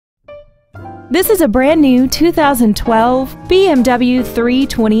This is a brand new 2012 BMW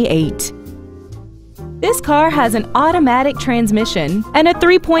 328. This car has an automatic transmission and a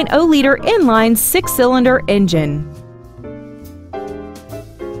 3.0-liter inline six-cylinder engine.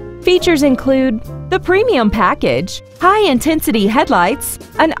 Features include the premium package, high-intensity headlights,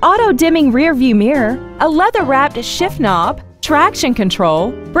 an auto-dimming rear-view mirror, a leather-wrapped shift knob, traction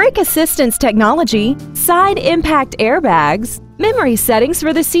control, brake assistance technology, side impact airbags, memory settings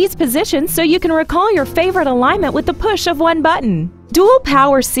for the seat's position so you can recall your favorite alignment with the push of one button, dual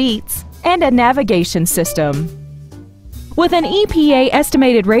power seats, and a navigation system. With an EPA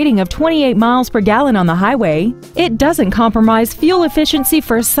estimated rating of 28 miles per gallon on the highway, it doesn't compromise fuel efficiency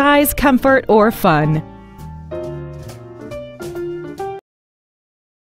for size, comfort, or fun.